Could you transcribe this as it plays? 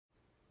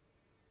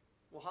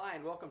Well, hi,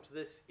 and welcome to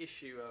this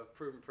issue of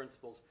Proven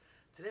Principles.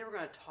 Today we're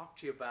going to talk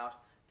to you about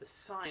the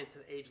science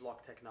of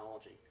ageLOC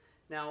technology.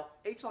 Now,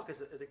 ageLOC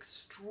is an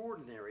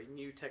extraordinary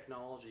new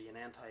technology in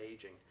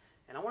anti-aging,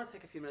 and I want to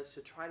take a few minutes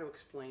to try to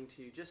explain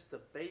to you just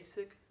the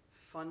basic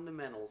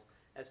fundamentals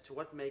as to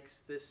what makes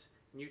this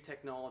new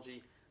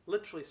technology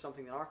literally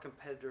something that our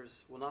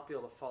competitors will not be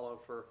able to follow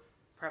for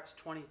perhaps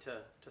 20 to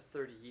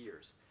 30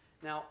 years.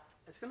 Now,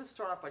 it's going to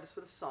start off by just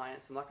with the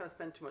science. I'm not going to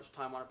spend too much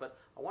time on it, but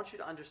I want you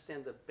to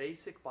understand the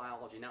basic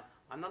biology. Now,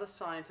 I'm not a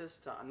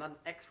scientist. I'm not an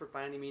expert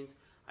by any means.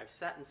 I've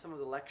sat in some of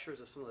the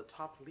lectures of some of the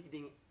top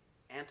leading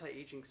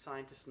anti-aging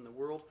scientists in the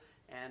world,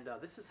 and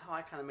this is how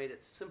I kind of made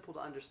it simple to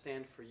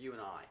understand for you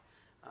and I.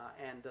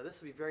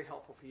 This will be very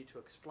helpful for you to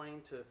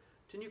explain to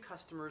new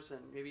customers, and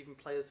maybe even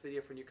play this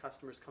video for new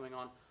customers coming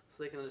on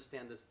so they can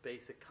understand this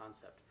basic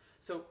concept.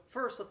 So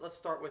first, let's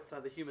start with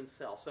the human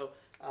cell. So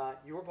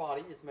your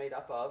body is made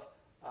up of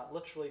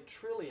literally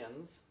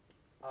trillions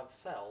of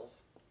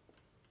cells,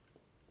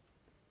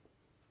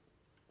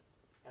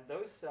 and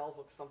those cells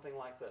look something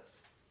like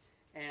this.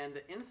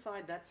 And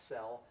inside that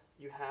cell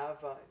you have,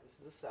 this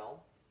is a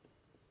cell,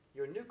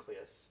 your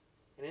nucleus,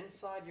 and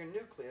inside your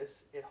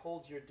nucleus it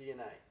holds your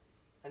DNA.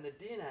 And the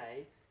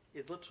DNA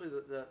is literally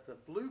the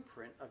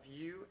blueprint of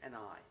you and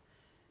I.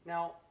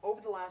 Now,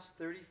 over the last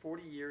 30,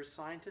 40 years,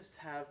 scientists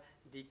have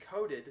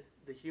decoded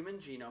the human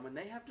genome, and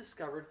they have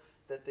discovered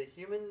that the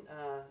human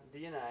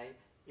DNA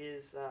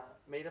is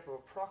made up of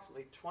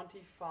approximately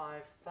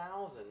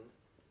 25,000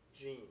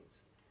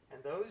 genes.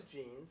 And those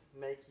genes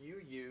make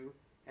you, you,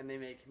 and they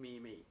make me,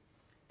 me.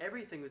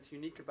 Everything that's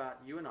unique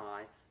about you and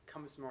I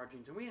comes from our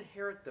genes, and we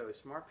inherit those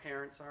from our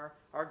parents,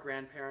 our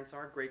grandparents,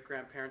 our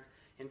great-grandparents.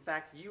 In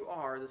fact, you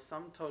are the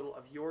sum total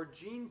of your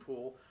gene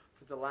pool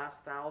for the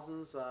last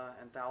thousands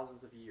and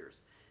thousands of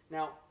years.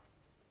 Now,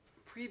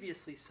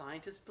 previously,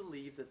 scientists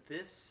believed that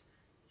this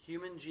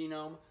human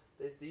genome,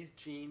 these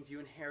genes you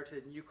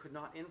inherited, and you could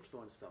not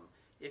influence them.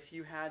 If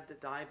you had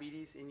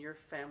diabetes in your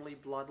family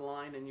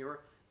bloodline and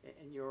your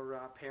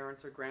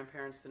parents or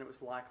grandparents, then it was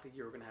likely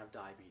you were going to have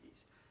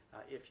diabetes.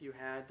 If you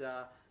had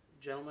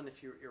gentlemen,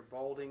 if you're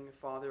balding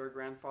father or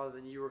grandfather,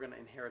 then you were going to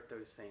inherit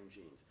those same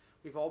genes.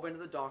 We've all been to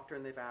the doctor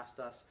and they've asked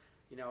us,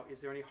 you know,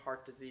 is there any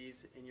heart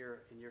disease in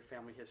your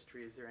family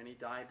history? Is there any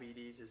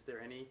diabetes? Is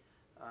there any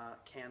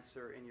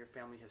cancer in your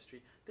family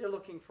history? They're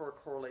looking for a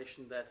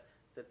correlation that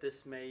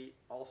this may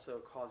also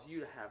cause you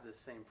to have this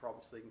same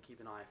problem, so they can keep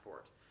an eye for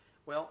it.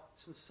 Well,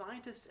 some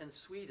scientists in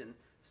Sweden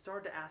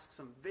started to ask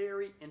some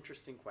very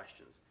interesting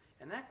questions.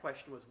 And that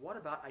question was, what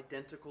about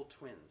identical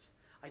twins?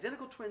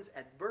 Identical twins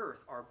at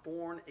birth are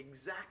born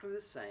exactly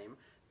the same.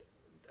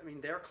 I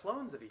mean, they're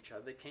clones of each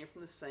other. They came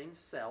from the same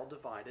cell,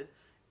 divided,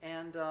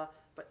 and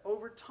but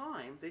over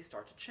time they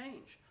start to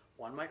change.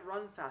 One might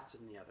run faster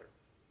than the other.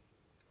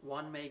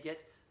 One may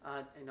get,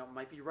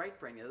 might be right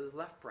brain, the other is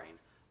left brain.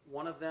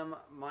 One of them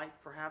might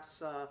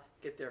perhaps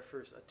get their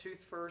first tooth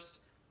first.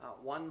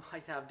 One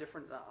might have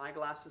different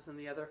eyeglasses than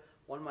the other.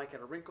 One might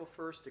get a wrinkle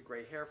first, a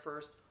gray hair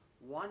first.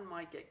 One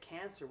might get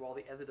cancer while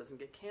the other doesn't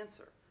get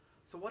cancer.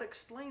 So what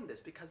explained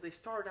this? Because they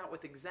started out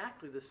with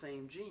exactly the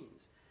same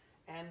genes.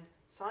 And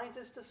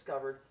scientists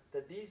discovered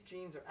that these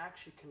genes are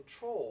actually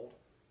controlled,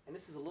 and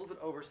this is a little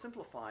bit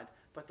oversimplified,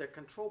 but they're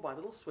controlled by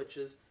little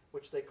switches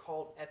which they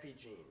called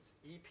epigenes.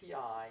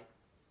 E-P-I-G-E-N-E-S.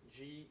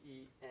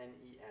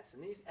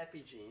 And these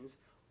epigenes,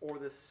 or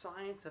the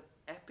science of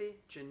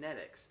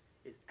epigenetics,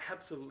 is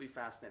absolutely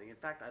fascinating. In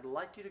fact, I'd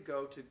like you to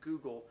go to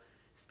Google,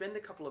 spend a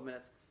couple of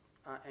minutes,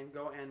 and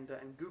go and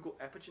Google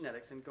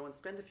epigenetics, and go and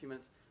spend a few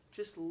minutes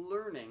just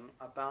learning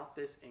about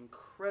this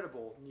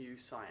incredible new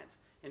science.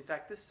 In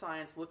fact, this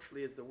science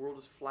literally is the world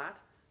is flat,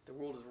 the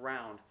world is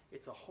round.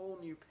 It's a whole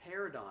new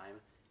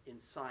paradigm in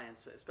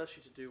science,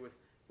 especially to do with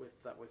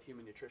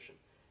human nutrition.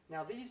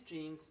 Now, these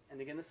genes,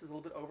 and again, this is a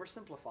little bit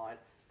oversimplified,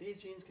 these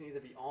genes can either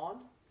be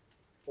on,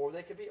 or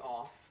they could be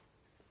off,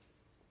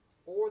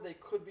 or they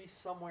could be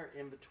somewhere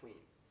in between.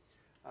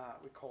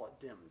 We call it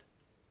dimmed.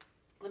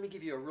 Let me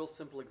give you a real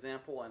simple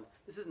example, and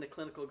this isn't a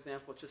clinical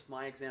example, it's just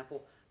my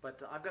example, but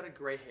I've got a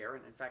gray hair,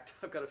 and in fact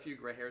I've got a few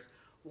gray hairs.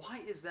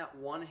 Why is that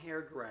one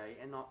hair gray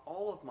and not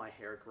all of my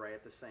hair gray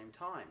at the same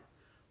time?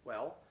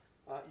 Well,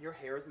 your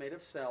hair is made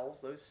of cells.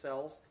 Those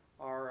cells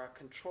are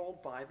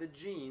controlled by the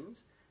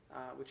genes,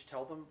 which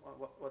tell them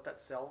what that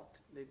cell,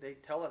 they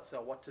tell that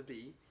cell what to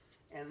be.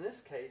 And in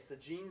this case, the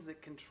genes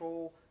that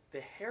control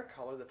the hair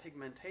color, the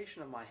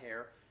pigmentation of my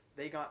hair,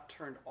 they got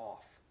turned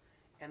off.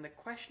 And the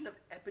question of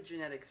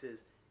epigenetics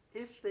is,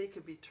 if they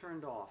could be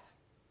turned off,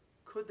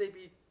 could they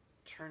be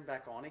turned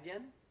back on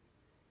again?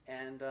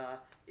 And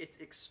it's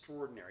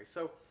extraordinary.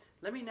 So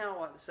let me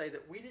now say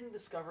that we didn't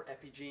discover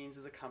epigenes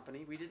as a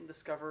company. We didn't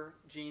discover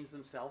genes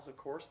themselves, of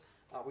course.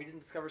 We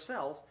didn't discover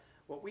cells.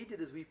 What we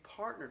did is we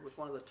partnered with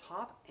one of the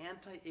top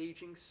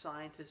anti-aging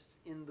scientists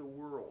in the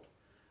world,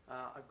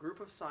 a group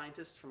of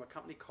scientists from a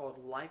company called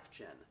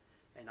LifeGen.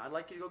 And I'd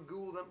like you to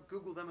go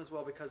Google them as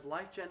well, because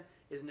LifeGen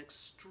is an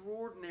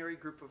extraordinary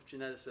group of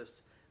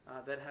geneticists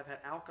that have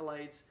had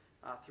accolades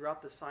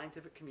throughout the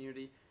scientific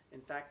community.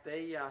 In fact,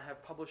 they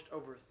have published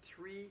over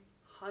 300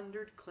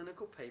 100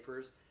 clinical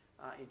papers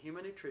in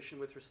human nutrition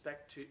with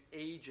respect to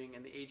aging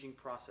and the aging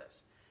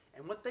process.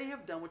 And what they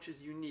have done, which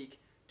is unique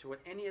to what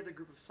any other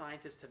group of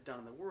scientists have done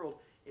in the world,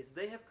 is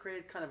they have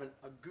created kind of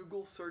a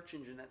Google search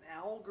engine, an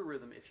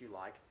algorithm, if you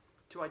like,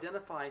 to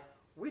identify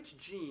which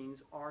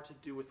genes are to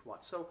do with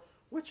what. So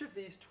which of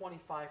these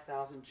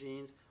 25,000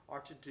 genes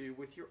are to do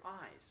with your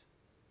eyes,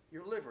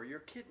 your liver, your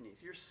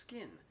kidneys, your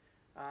skin?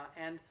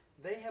 And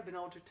they have been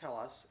able to tell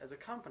us as a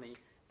company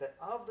that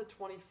of the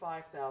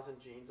 25,000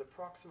 genes,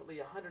 approximately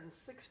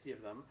 160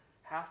 of them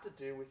have to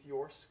do with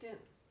your skin.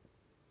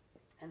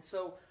 And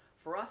so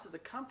for us as a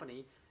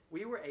company,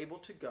 we were able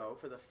to go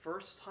for the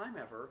first time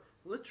ever,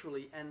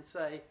 literally, and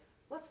say,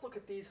 let's look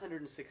at these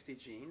 160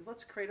 genes,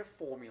 let's create a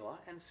formula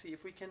and see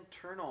if we can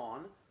turn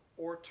on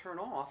or turn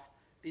off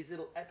these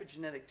little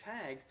epigenetic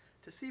tags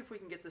to see if we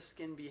can get the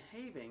skin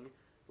behaving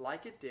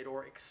like it did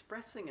or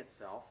expressing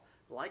itself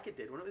like it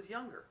did when it was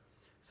younger.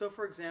 So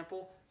for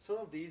example, some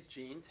of these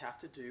genes have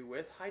to do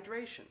with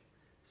hydration.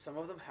 Some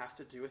of them have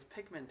to do with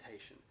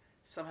pigmentation.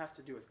 Some have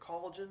to do with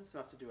collagen,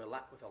 some have to do with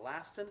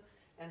elastin.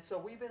 And so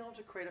we've been able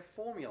to create a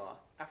formula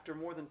after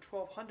more than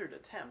 1,200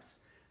 attempts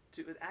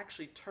it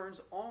actually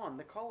turns on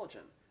the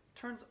collagen,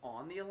 turns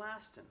on the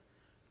elastin,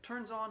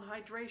 turns on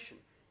hydration,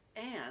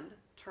 and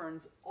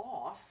turns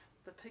off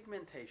the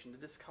pigmentation, the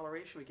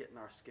discoloration we get in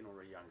our skin when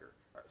we're younger,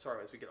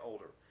 as we get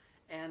older.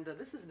 And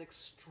this is an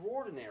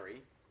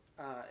extraordinary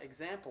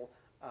example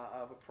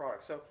of a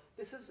product. So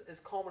this is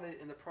culminated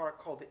in the product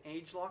called the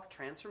ageLOC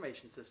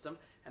transformation system,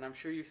 and I'm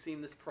sure you've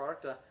seen this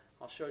product.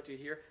 I'll show it to you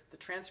here. The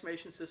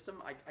transformation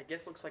system, I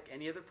guess, looks like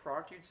any other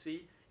product you'd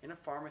see in a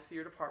pharmacy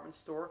or department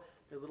store.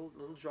 They're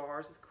little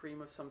jars with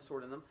cream of some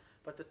sort in them.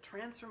 But the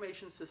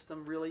transformation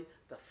system, really,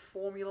 the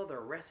formula, the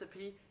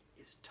recipe,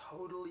 is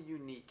totally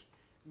unique.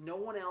 No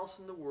one else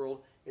in the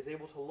world is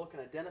able to look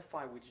and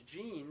identify which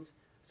genes,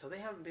 so they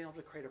haven't been able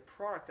to create a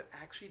product that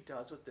actually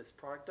does what this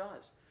product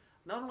does.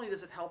 Not only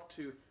does it help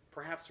to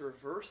perhaps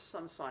reverse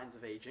some signs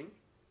of aging,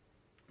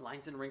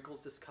 lines and wrinkles,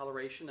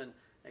 discoloration, and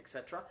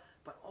etc.,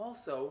 but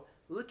also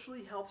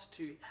literally helps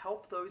to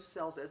help those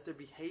cells as they're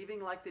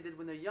behaving like they did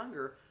when they're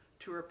younger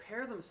to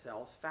repair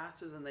themselves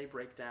faster than they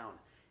break down.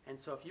 And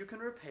so if you can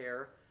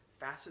repair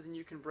faster than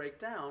you can break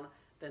down,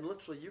 then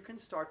literally you can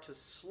start to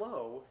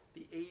slow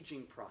the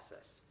aging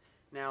process.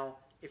 Now,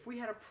 if we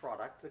had a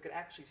product that could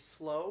actually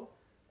slow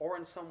or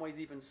in some ways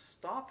even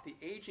stop the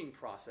aging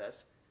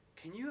process,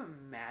 can you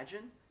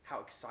imagine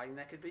how exciting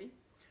that could be?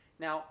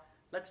 Now,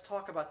 let's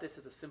talk about this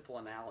as a simple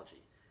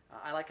analogy.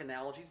 I like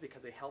analogies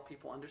because they help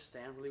people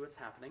understand really what's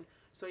happening.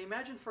 So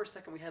imagine for a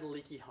second we had a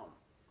leaky home.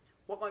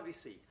 What might we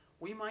see?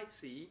 We might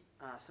see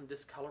some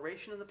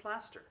discoloration in the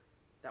plaster.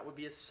 That would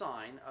be a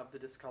sign of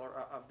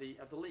the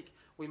of the leak.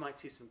 We might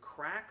see some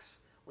cracks.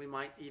 We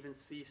might even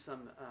see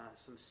some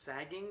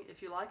sagging,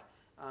 if you like.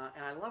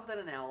 And I love that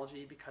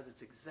analogy because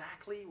it's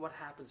exactly what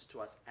happens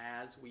to us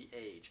as we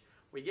age.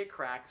 We get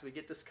cracks, we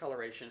get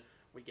discoloration,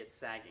 we get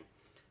sagging.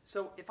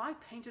 So if I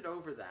painted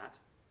over that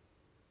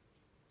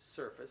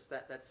surface,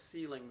 that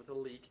ceiling with a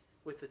leak,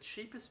 with the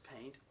cheapest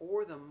paint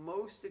or the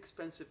most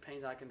expensive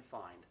paint I can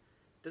find,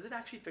 does it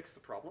actually fix the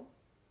problem?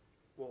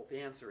 Well, the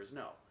answer is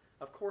no.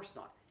 Of course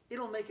not.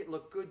 It'll make it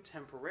look good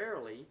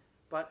temporarily,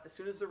 but as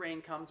soon as the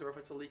rain comes, or if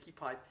it's a leaky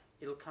pipe,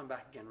 it'll come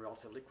back again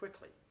relatively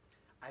quickly.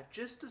 I've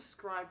just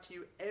described to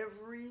you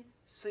every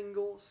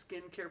single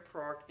skincare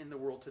product in the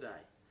world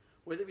today.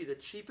 Whether it be the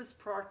cheapest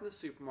product in the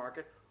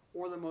supermarket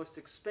or the most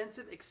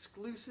expensive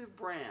exclusive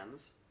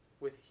brands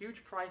with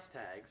huge price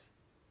tags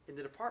in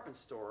the department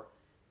store,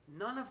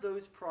 none of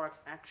those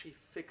products actually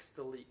fix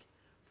the leak.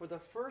 For the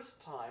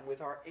first time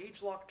with our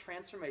ageLOC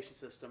transformation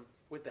system,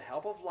 with the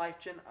help of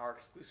LifeGen, our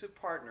exclusive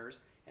partners,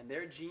 and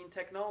their gene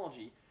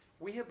technology,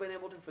 we have been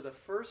able to, for the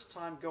first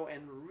time, go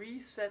and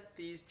reset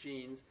these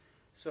genes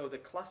so the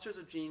clusters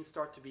of genes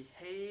start to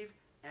behave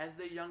as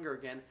they're younger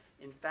again.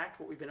 In fact,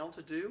 what we've been able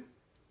to do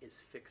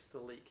is fix the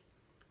leak.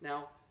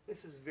 Now,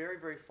 this is very,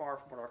 very far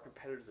from what our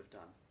competitors have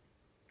done.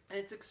 And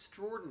it's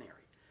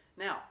extraordinary.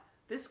 Now,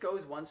 this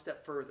goes one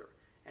step further.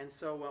 And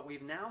so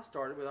we've now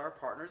started with our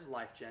partners,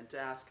 LifeGen, to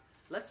ask,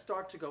 let's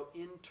start to go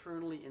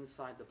internally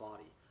inside the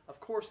body. Of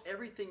course,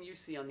 everything you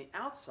see on the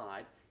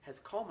outside has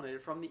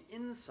culminated from the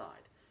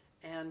inside.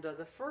 And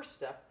the first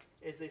step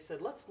is they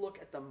said, let's look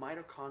at the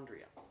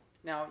mitochondria.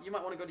 Now, you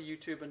might want to go to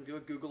YouTube and do a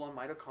Google on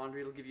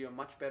mitochondria. It'll give you a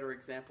much better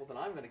example than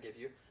I'm going to give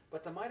you.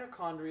 But the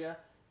mitochondria,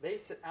 they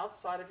sit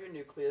outside of your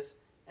nucleus,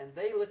 and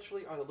they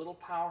literally are the little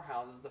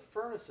powerhouses, the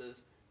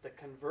furnaces that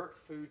convert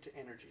food to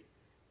energy.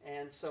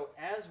 And so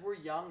as we're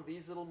young,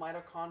 these little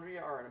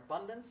mitochondria are in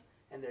abundance,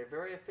 and they're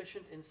very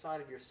efficient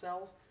inside of your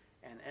cells.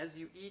 And as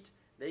you eat,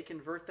 they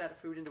convert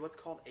that food into what's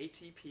called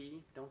ATP.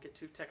 Don't get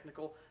too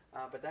technical,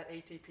 but that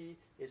ATP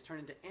is turned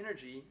into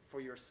energy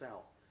for your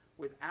cell.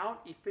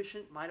 Without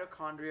efficient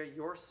mitochondria,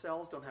 your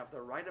cells don't have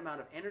the right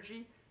amount of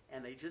energy,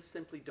 and they just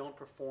simply don't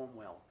perform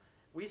well.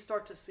 We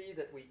start to see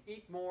that we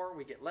eat more,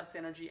 we get less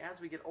energy.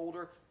 As we get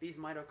older, these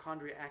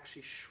mitochondria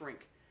actually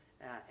shrink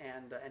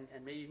and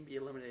may even be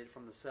eliminated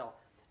from the cell.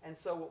 And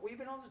so what we've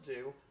been able to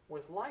do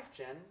with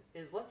LifeGen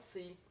is let's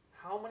see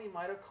how many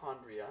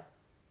mitochondria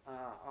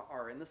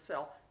are in the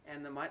cell,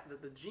 and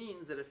the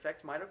genes that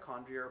affect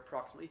mitochondria are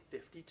approximately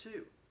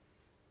 52.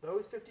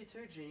 Those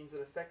 52 genes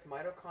that affect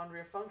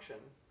mitochondria function,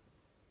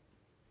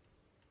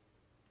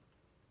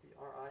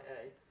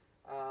 DRIA,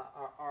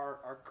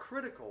 are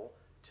critical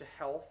to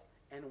health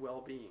and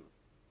well-being.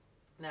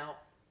 Now,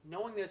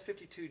 knowing there's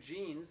 52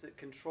 genes that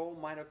control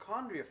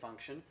mitochondria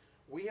function,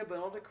 we have been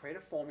able to create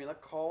a formula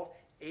called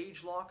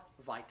ageLOC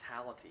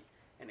Vitality.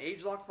 And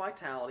ageLOC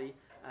Vitality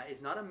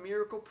is not a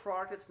miracle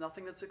product. It's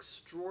nothing that's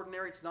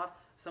extraordinary. It's not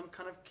some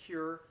kind of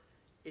cure.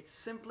 It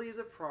simply is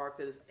a product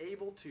that is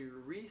able to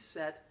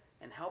reset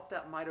and help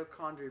that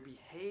mitochondria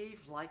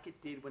behave like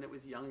it did when it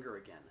was younger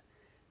again.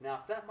 Now,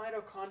 if that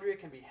mitochondria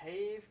can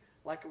behave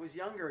like it was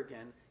younger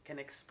again, can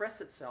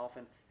express itself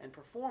and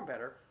perform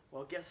better,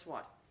 well, guess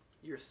what?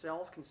 Your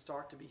cells can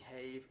start to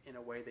behave in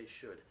a way they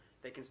should.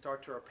 They can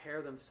start to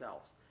repair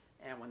themselves.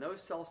 And when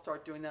those cells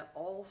start doing that,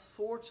 all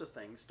sorts of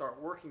things start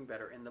working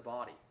better in the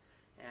body.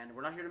 And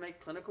we're not here to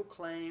make clinical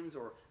claims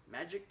or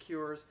magic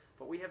cures,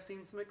 but we have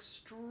seen some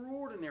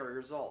extraordinary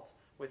results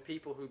with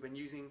people who've been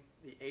using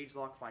the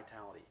ageLOC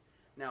Vitality.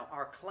 Now,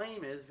 our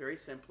claim is, very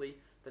simply,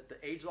 that the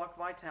ageLOC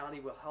Vitality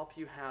will help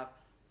you have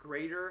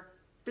greater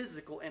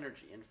physical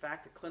energy. In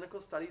fact, the clinical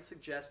studies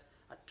suggest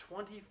a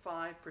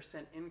 25%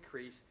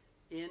 increase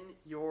in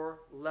your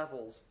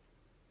levels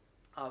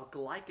of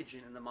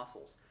glycogen in the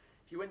muscles.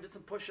 If you went and did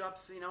some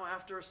push-ups,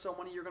 after so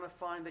many, you're going to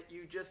find that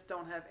you just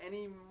don't have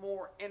any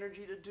more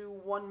energy to do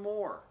one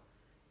more.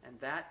 And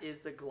that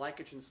is the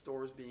glycogen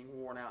stores being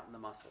worn out in the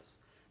muscles.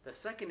 The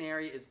second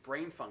area is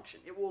brain function.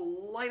 It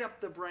will light up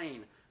the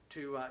brain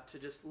to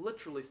just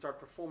literally start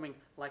performing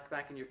like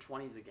back in your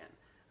 20s again.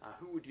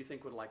 Who would you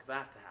think would like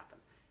that to happen?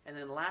 And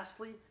then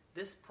lastly,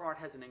 this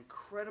product has an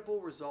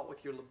incredible result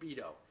with your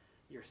libido,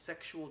 your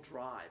sexual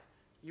drive.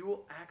 You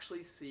will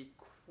actually see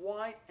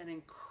quite an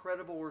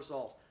incredible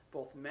result,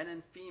 both men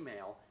and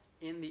female,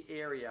 in the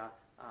area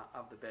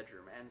of the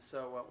bedroom. And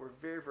so we're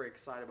very, very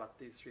excited about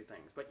these three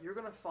things. But you're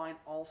going to find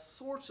all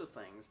sorts of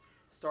things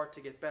start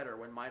to get better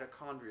when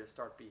mitochondria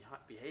start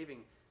behaving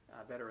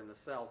better in the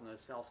cells, and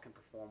those cells can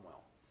perform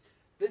well.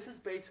 This is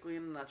basically,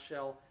 in a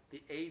nutshell,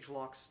 the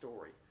ageLOC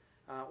story.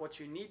 What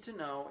you need to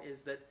know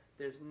is that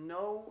there's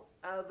no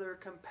other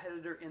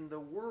competitor in the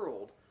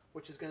world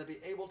which is going to be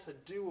able to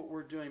do what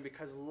we're doing,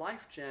 because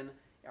LifeGen,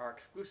 our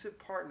exclusive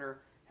partner,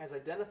 has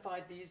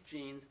identified these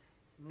genes.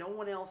 No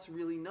one else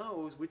really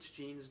knows which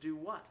genes do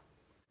what.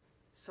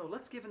 So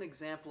let's give an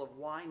example of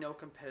why no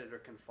competitor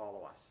can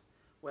follow us.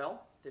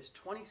 Well, there's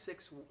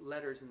 26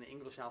 letters in the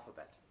English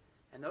alphabet,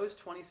 and those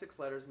 26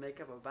 letters make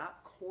up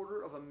about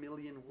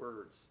 250,000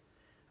 words.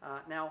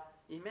 Now,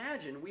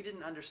 imagine we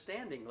didn't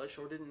understand English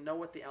or didn't know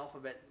what the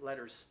alphabet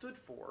letters stood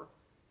for.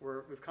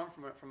 We've come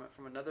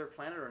from another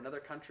planet or another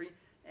country,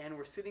 and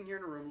we're sitting here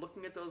in a room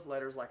looking at those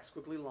letters like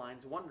squiggly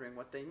lines, wondering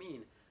what they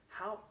mean.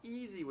 How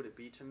easy would it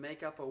be to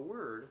make up a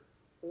word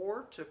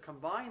or to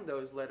combine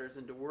those letters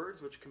into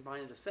words which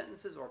combine into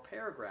sentences or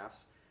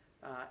paragraphs?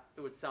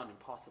 It would sound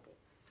impossible.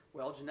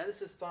 Well,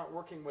 geneticists aren't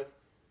working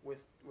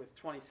with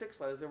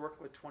 26 letters, they're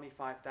working with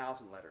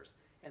 25,000 letters.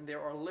 And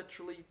there are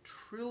literally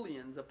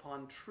trillions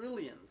upon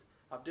trillions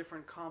of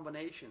different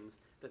combinations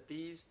that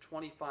these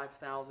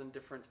 25,000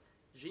 different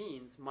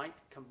genes might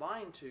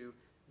combine to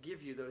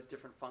give you those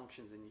different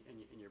functions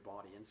in your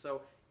body. And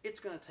so it's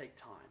going to take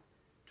time.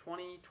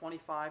 20,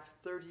 25,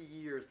 30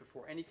 years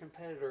before any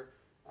competitor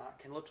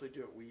can literally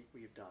do what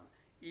we've done.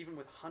 Even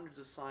with hundreds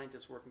of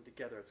scientists working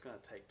together, it's going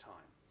to take time.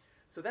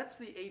 So that's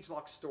the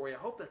ageLOC story. I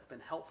hope that's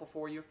been helpful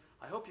for you.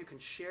 I hope you can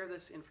share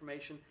this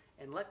information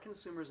and let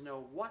consumers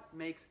know what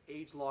makes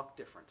ageLOC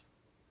different.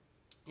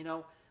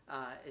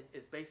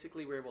 It's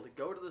basically we're able to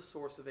go to the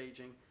source of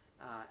aging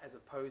as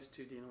opposed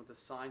to dealing with the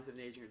signs of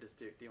aging or just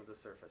dealing with the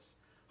surface.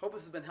 Hope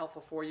this has been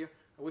helpful for you.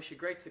 I wish you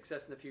great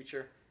success in the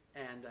future,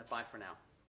 and bye for now.